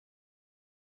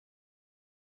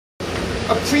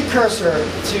a precursor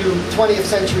to 20th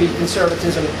century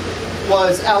conservatism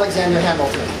was Alexander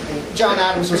Hamilton. And John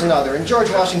Adams was another, and George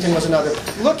Washington was another.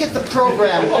 Look at the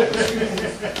program.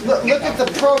 Look at the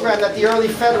program that the early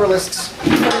Federalists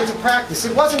put into practice.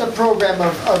 It wasn't a program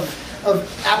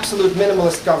of absolute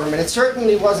minimalist government. It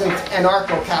certainly wasn't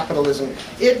anarcho-capitalism.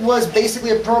 It was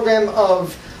basically a program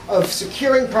of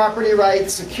securing property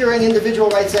rights, securing individual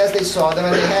rights as they saw them,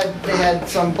 and they had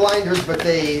some blinders, but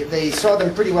they saw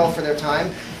them pretty well for their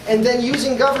time. And then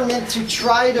using government to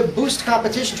try to boost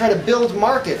competition, try to build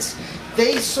markets.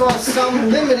 They saw some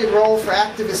limited role for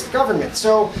activist government.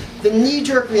 So the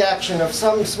knee-jerk reaction of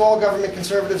some small government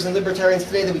conservatives and libertarians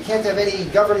today that we can't have any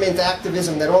government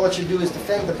activism, that all it should do is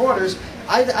defend the borders,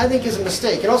 I think is a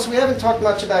mistake. And also, we haven't talked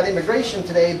much about immigration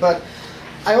today, but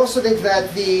I also think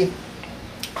that the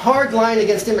hard line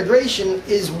against immigration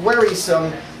is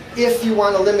worrisome if you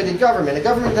want a limited government. A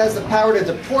government that has the power to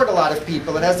deport a lot of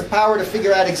people, it has the power to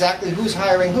figure out exactly who's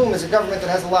hiring whom, is a government that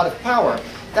has a lot of power.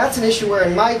 That's an issue where,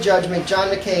 in my judgment, John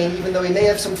McCain, even though he may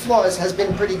have some flaws, has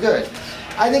been pretty good.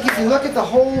 I think if you look at the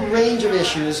whole range of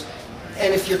issues,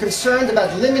 and if you're concerned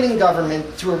about limiting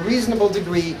government to a reasonable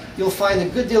degree, you'll find a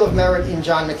good deal of merit in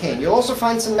John McCain. You'll also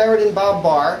find some merit in Bob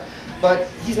Barr, but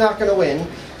he's not going to win.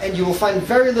 And you will find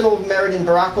very little merit in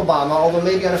Barack Obama, although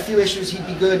maybe on a few issues he'd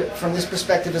be good from this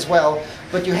perspective as well.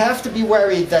 But you have to be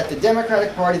worried that the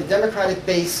Democratic Party, the Democratic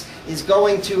base, is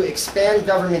going to expand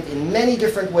government in many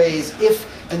different ways. If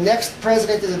the next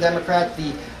president is a Democrat,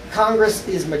 the Congress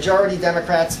is majority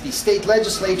Democrats, the state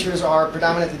legislatures are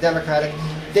predominantly Democratic,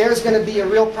 there's going to be a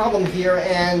real problem here,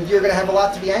 and you're going to have a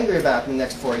lot to be angry about in the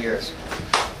next 4 years.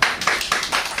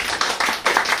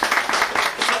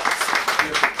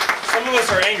 Some of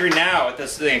us are angry now at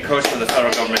the encroachment of the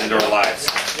federal government into our lives.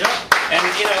 And,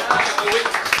 you know,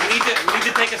 we need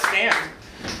to take a stand.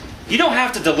 You don't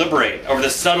have to deliberate over the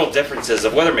subtle differences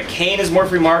of whether McCain is more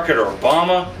free market or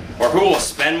Obama, or who will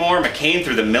spend more, McCain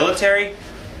through the military,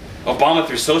 Obama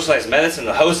through socialized medicine,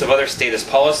 and a host of other statist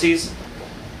policies.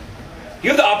 You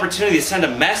have the opportunity to send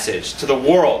a message to the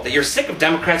world that you're sick of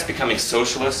Democrats becoming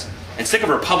socialists and sick of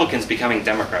Republicans becoming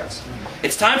Democrats.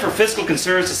 It's time for fiscal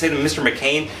conservatives to say to Mr.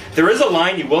 McCain, there is a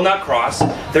line you will not cross,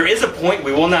 there is a point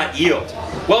we will not yield.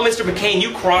 Well, Mr. McCain,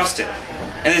 you crossed it.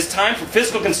 And it's time for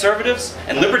fiscal conservatives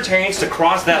and libertarians to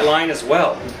cross that line as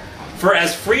well. For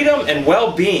as freedom and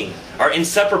well-being are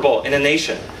inseparable in a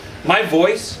nation, my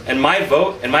voice and my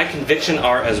vote and my conviction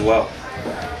are as well.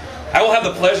 I will have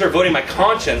the pleasure of voting my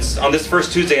conscience on this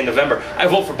first Tuesday in November. I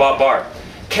vote for Bob Barr.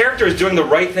 Character is doing the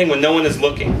right thing when no one is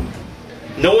looking.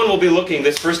 No one will be looking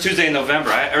this first Tuesday in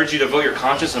November. I urge you to vote your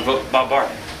conscience and vote Bob Barr.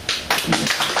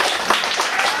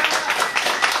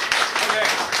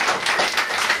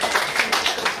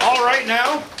 All right,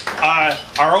 now,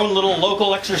 our own little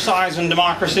local exercise in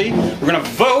democracy. We're going to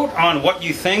vote on what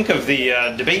you think of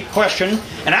the debate question,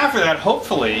 and after that,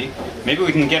 hopefully, maybe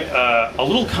we can get a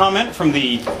little comment from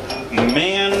the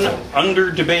man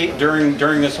under debate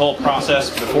during this whole process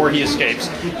before he escapes.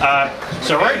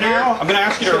 So right now, I'm going to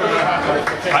ask you to.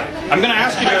 I'm going to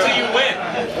ask you to. Until you win.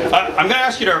 I'm going to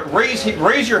ask you to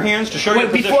raise your hands to show your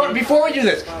position. Before we do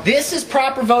this, this is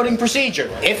proper voting procedure.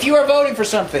 If you are voting for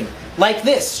something like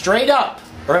this, straight up,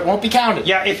 or it won't be counted.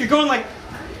 Yeah, if you're going like,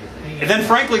 then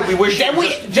frankly, we wish you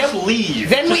would just leave.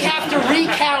 Then we have to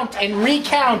recount and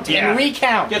recount and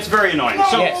recount. Gets very annoying.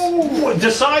 So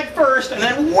decide first, and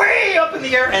then way up in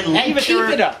the air, and leave it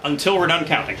there until we're done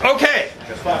counting. Okay.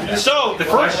 So the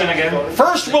question again.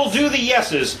 First, we'll do the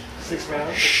yeses.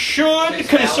 Should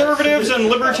conservatives and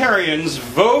libertarians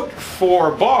vote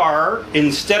for Barr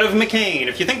instead of McCain?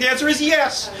 If you think the answer is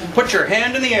yes, put your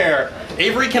hand in the air.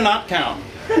 Avery cannot count.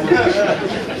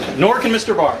 Nor can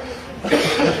Mr. Barr.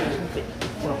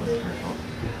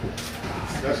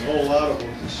 That's a whole lot of them.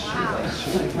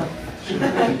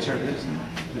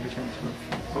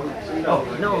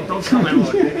 No, don't tell me.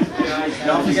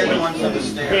 Don't forget the ones on the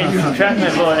stairs. Hey, you subtract my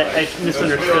vote. I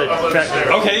misunderstood.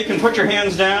 Okay, you can put your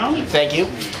hands down. Thank you.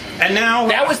 And now...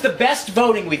 That was the best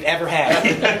voting we've ever had.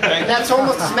 That's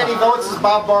almost as many votes as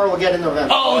Bob Barr will get in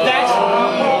November. Oh, that's...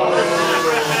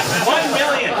 1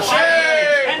 million.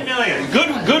 10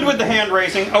 million. Good with the hand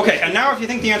raising. Okay, and now if you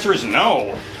think the answer is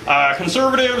no,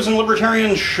 conservatives and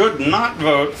libertarians should not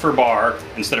vote for Barr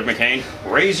instead of McCain,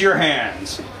 raise your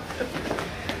hands.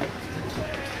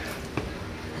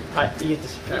 You have to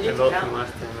subtract my vote from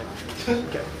last time. I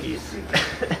got confused.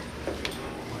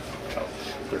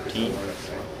 13.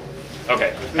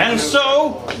 Okay, and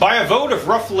so, by a vote of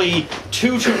roughly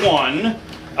 2 to 1,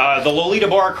 the Lolita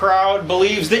Bar crowd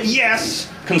believes that yes,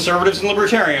 conservatives and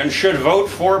libertarians should vote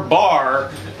for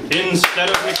Barr instead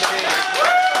of McCain.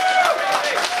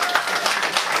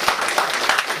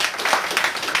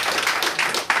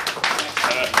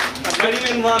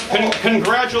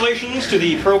 Congratulations to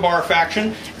the pro-Barr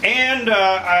faction.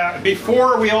 And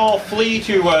before we all flee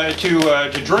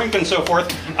to drink and so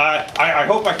forth, I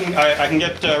hope I can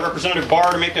get Representative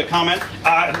Barr to make a comment.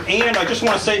 And I just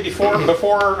want to say before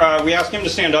we ask him to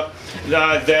stand up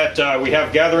that we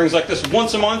have gatherings like this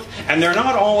once a month, and they're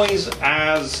not always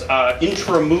as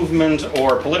intra-movement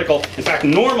or political. In fact,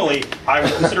 normally I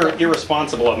would consider it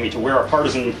irresponsible of me to wear a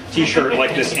partisan T-shirt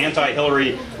like this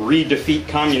anti-Hillary re-defeat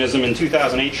communism in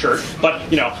 2008 shirt. But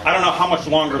you know, I don't know how much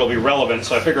longer it'll be relevant,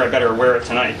 so I figure I better wear it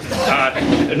tonight.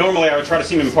 Normally I would try to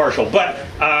seem impartial, but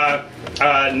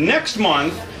next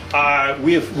month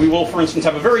we will, for instance,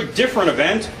 have a very different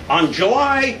event. On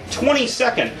July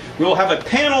 22nd, we will have a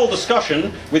panel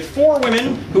discussion with 4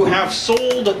 women who have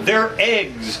sold their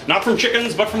eggs, not from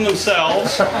chickens, but from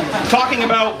themselves, talking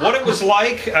about what it was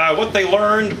like, what they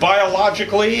learned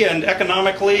biologically and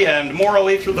economically and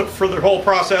morally through the whole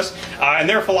process, and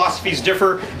their philosophies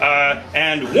differ.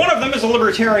 And one of them is a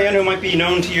libertarian who might be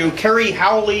known to you. Carrie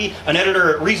Howley, an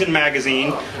editor at Reason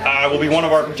Magazine, will be one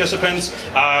of our participants,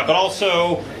 but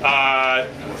also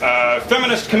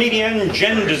feminist comedian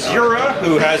Jen DeZura,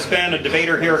 who has been a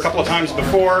debater here a couple of times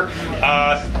before,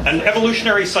 an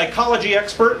evolutionary psychology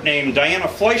expert named Diana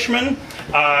Fleischman,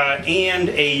 and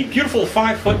a beautiful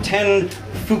 5'10"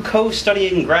 Foucault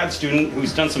studying grad student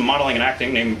who's done some modeling and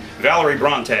acting named Valerie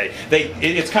Bronte.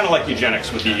 It's kind of like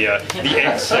eugenics with the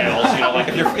egg sales. You know, like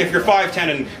if you're 5'10"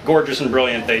 and gorgeous and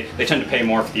brilliant, they tend to pay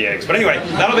more for the eggs. But anyway,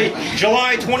 that'll be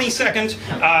July 22nd,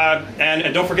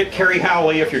 and don't forget Carrie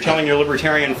Howley if you're telling your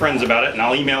libertarian friends about it. And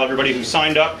I'll email everybody who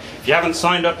signed up. If you haven't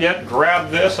signed up yet,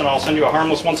 grab this, and I'll send you a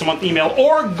harmless once-a-month email,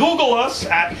 or Google us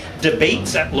at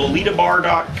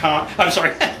debates@lolitabar.com. I'm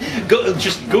sorry,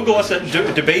 just Google us at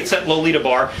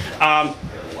debates@lolitabar.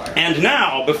 And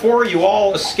now, before you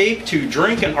all escape to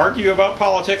drink and argue about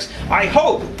politics, I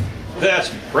hope that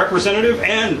Representative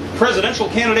and Presidential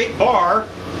Candidate Barr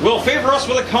will favor us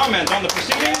with a comment on the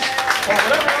proceedings or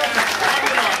whatever else is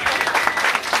going on.